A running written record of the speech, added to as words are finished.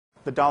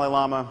The Dalai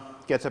Lama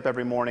gets up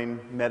every morning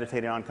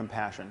meditating on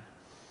compassion,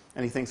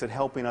 and he thinks that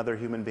helping other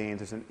human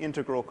beings is an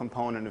integral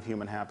component of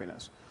human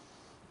happiness.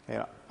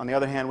 Okay. On the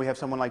other hand, we have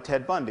someone like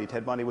Ted Bundy.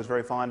 Ted Bundy was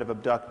very fond of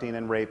abducting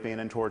and raping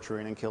and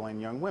torturing and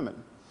killing young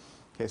women.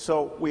 Okay,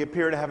 so we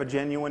appear to have a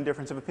genuine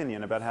difference of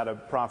opinion about how to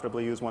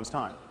profitably use one's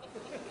time.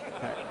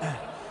 Okay.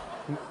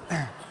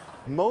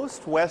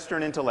 Most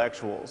Western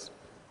intellectuals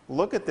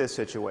look at this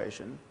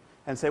situation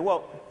and say,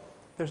 well,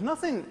 there's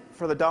nothing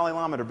for the Dalai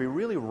Lama to be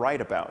really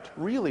right about,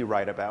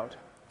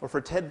 or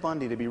for Ted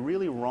Bundy to be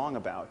really wrong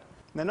about.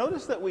 Now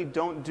notice that we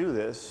don't do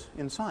this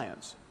in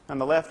science. On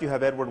the left you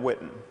have Edward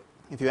Witten.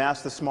 If you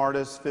ask the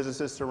smartest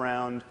physicists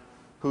around,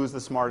 who's the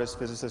smartest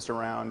physicist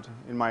around,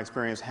 in my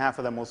experience, half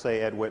of them will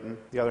say Ed Witten.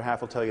 The other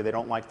half will tell you they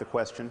don't like the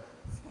question.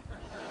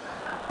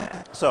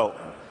 So,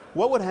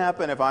 what would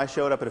happen if I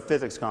showed up at a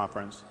physics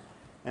conference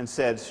and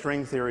said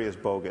string theory is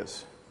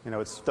bogus? You know,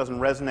 it doesn't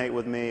resonate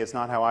with me. It's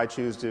not how I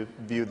choose to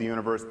view the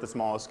universe at the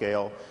smallest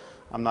scale.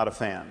 I'm not a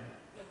fan.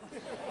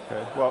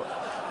 Okay,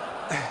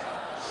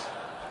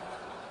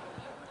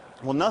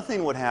 well,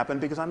 nothing would happen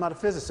because I'm not a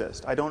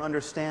physicist. I don't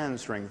understand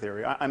string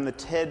theory. I'm the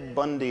Ted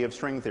Bundy of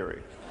string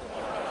theory.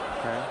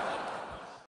 Okay?